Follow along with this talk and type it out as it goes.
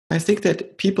I think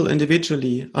that people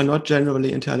individually are not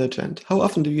generally intelligent. How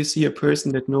often do you see a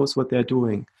person that knows what they're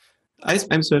doing? I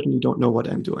certainly don't know what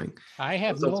I'm doing. I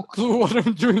have no clue what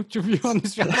I'm doing, to be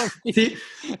honest. See,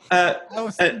 uh,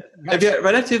 uh, we are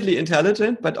relatively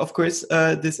intelligent, but of course,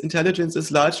 this intelligence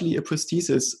is largely a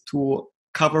prosthesis to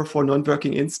cover for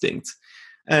non-working instincts.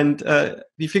 And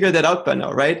we figured that out by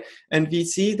now, right? And we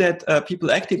see that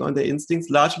people acting on their instincts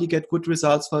largely get good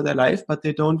results for their life, but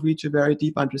they don't reach a very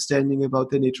deep understanding about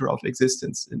the nature of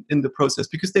existence in the process,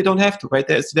 because they don't have to, right?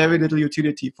 There's very little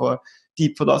utility for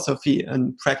deep philosophy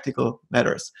and practical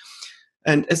matters.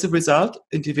 And as a result,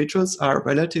 individuals are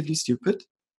relatively stupid.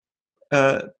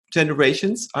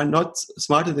 Generations are not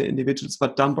smarter than individuals,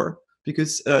 but dumber,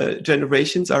 because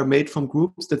generations are made from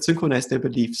groups that synchronize their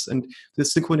beliefs. And the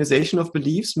synchronization of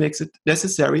beliefs makes it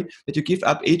necessary that you give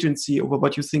up agency over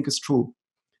what you think is true.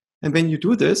 And when you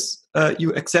do this,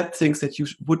 you accept things that you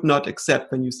would not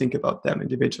accept when you think about them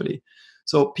individually.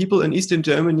 So people in Eastern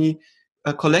Germany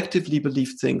collectively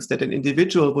believe things that an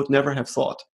individual would never have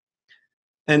thought.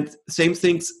 And same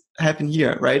things happen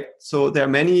here, right? So there are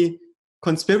many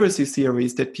conspiracy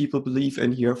theories that people believe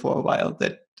in here for a while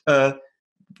that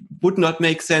would not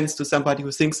make sense to somebody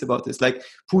who thinks about this. Like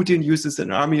Putin uses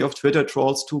an army of Twitter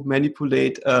trolls to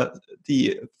manipulate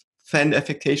the fan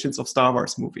affectations of Star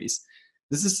Wars movies.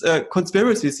 This is a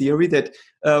conspiracy theory that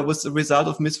was a result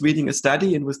of misreading a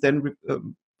study and was then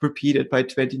repeated by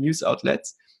 20 news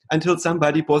outlets until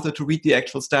somebody bothered to read the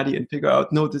actual study and figure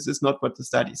out, no, this is not what the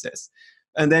study says.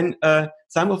 And then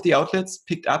some of the outlets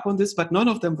picked up on this, but none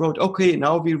of them wrote, okay,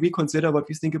 now we reconsider what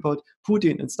we think about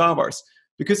Putin and Star Wars,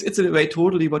 because it's in a way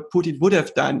totally what Putin would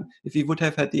have done if he would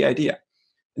have had the idea.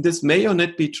 And this may or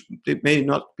not be it may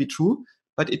not be true,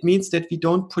 but it means that we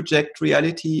don't project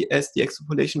reality as the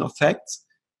extrapolation of facts.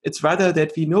 It's rather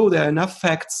that we know there are enough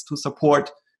facts to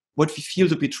support what we feel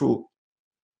to be true.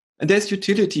 And there's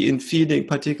utility in feeling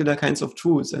particular kinds of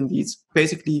truths, and these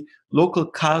basically local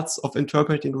cults of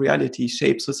interpreting reality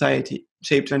shape society,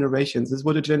 shape generations. This is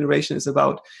what a generation is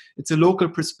about. It's a local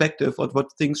perspective of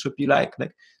what things should be like.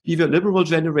 Like we were liberal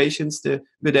generations, the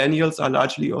millennials are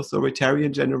largely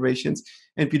authoritarian generations,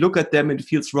 and we look at them and it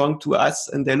feels wrong to us,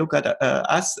 and they look at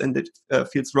us and it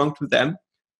feels wrong to them,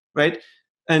 right?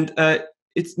 And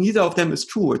it's neither of them is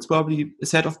true. It's probably a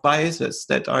set of biases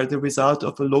that are the result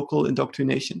of a local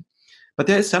indoctrination. But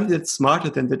there is something that's smarter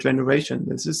than the generation.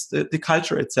 This is the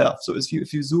culture itself. So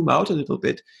if you zoom out a little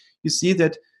bit, you see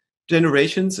that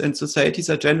generations and societies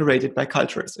are generated by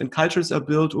cultures, and cultures are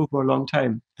built over a long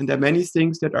time. And there are many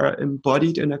things that are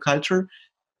embodied in a culture,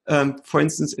 for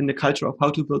instance, in the culture of how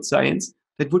to build science,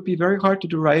 that would be very hard to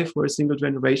derive for a single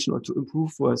generation or to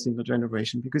improve for a single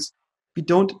generation, because we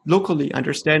don't locally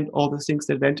understand all the things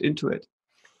that went into it.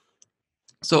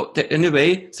 So in a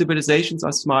way, civilizations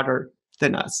are smarter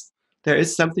than us. There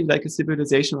is something like a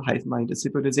civilizational hive mind, a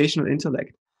civilizational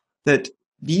intellect that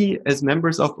we as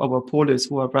members of our polis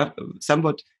who are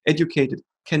somewhat educated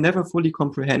can never fully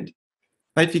comprehend.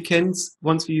 Right? We can,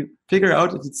 once we figure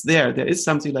out that it's there is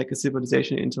something like a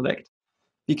civilizational intellect.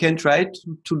 We can try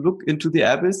to look into the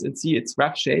abyss and see its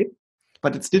rough shape,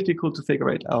 but it's difficult to figure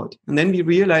it out. And then we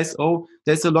realize, oh,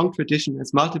 there's a long tradition,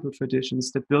 there's multiple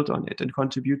traditions that build on it and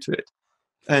contribute to it.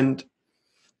 And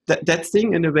that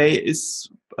thing, in a way, is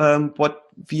what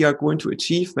we are going to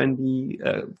achieve when we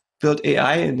build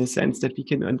AI, in the sense that we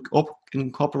can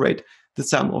incorporate the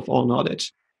sum of all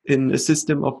knowledge in a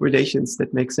system of relations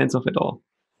that makes sense of it all.